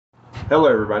Hello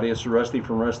everybody, it's Rusty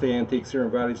from Rusty Antiques here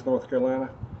in Valdez, North Carolina.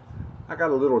 I got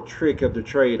a little trick of the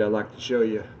trade I'd like to show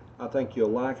you. I think you'll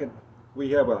like it. We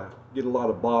get a lot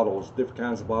of bottles, different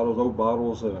kinds of bottles, old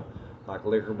bottles, like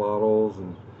liquor bottles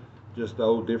and just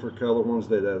old different color ones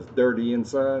that has dirty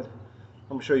inside. I'm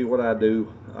going to show you what I do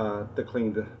to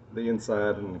clean the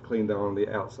inside and clean down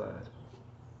the outside.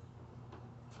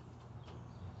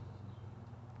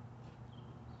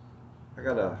 I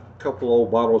got a couple old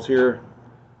bottles here.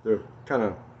 They're kind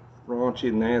of raunchy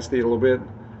and nasty a little bit.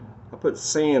 I put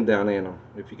sand down in them,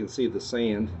 if you can see the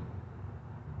sand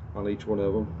on each one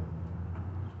of them.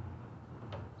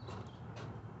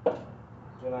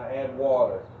 Then I add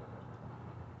water.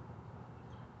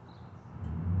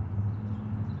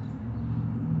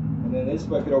 And then this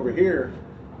bucket over here,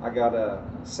 I got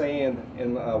sand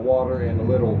and water and a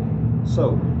little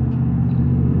soap.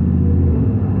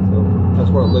 So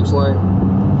that's what it looks like.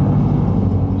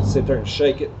 Just sit there and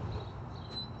shake it.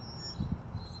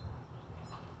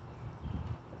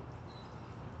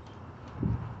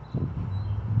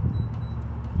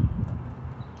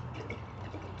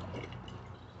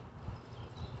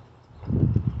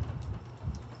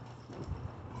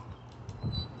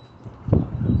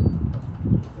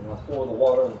 And I pour the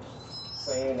water and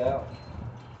sand out.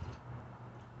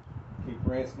 Keep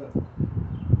rinsing it.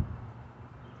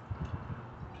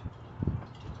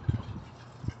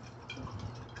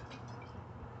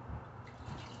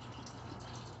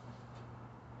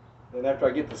 Then after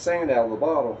I get the sand out of the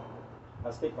bottle,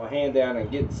 I stick my hand down and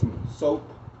get some soap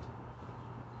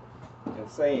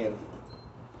and sand.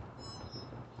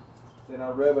 Then I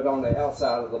rub it on the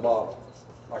outside of the bottle,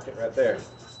 like it right there.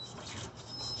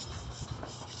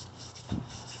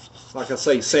 Like I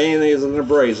say, sand is an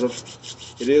abrasive.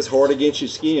 It is hard against your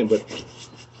skin, but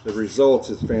the results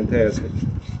is fantastic.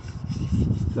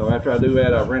 So after I do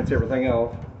that, I rinse everything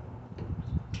off.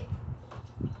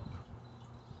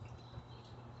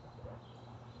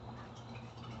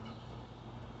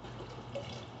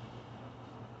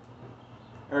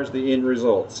 There's the end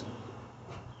results.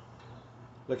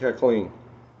 Look how clean.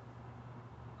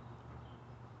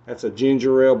 That's a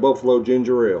ginger ale, Buffalo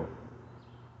ginger ale.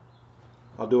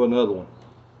 I'll do another one.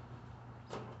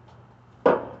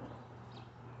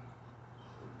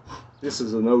 This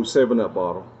is an old 7-Up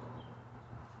bottle.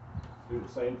 Do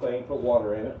the same thing, put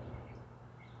water in it.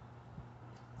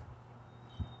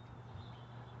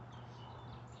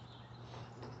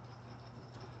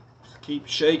 Just keep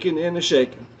shaking and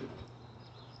shaking.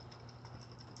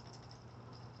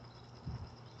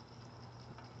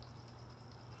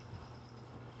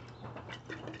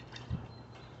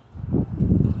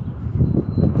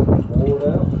 Pour it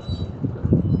out.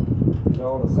 Get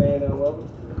all the sand out of it.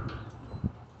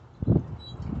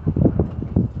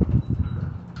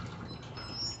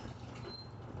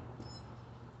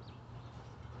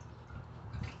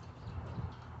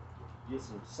 Get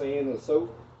some sand and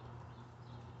soap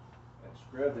and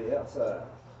scrub the outside.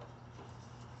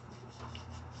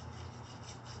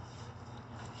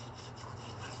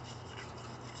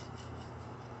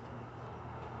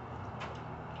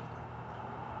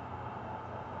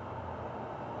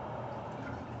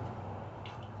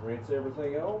 Rinse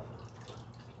everything off.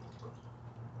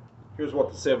 Here's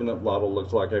what the 7-Up bottle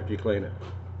looks like after you clean it.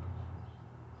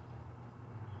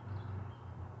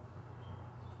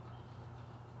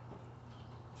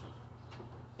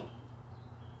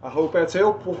 I hope that's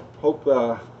helpful. Hope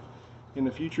in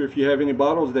the future, if you have any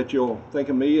bottles, that you'll think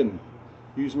of me and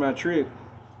use my trick.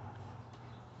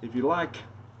 If you like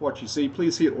what you see,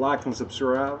 please hit like and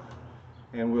subscribe,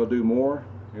 and we'll do more.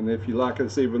 And if you like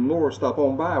us even more, stop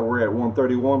on by. We're at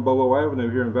 131 Bolo Avenue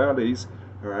here in Valdez.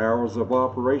 Our hours of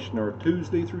operation are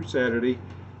Tuesday through Saturday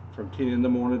from 10 in the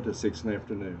morning to 6 in the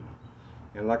afternoon.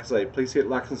 And like I say, please hit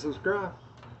like and subscribe.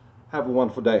 Have a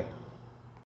wonderful day.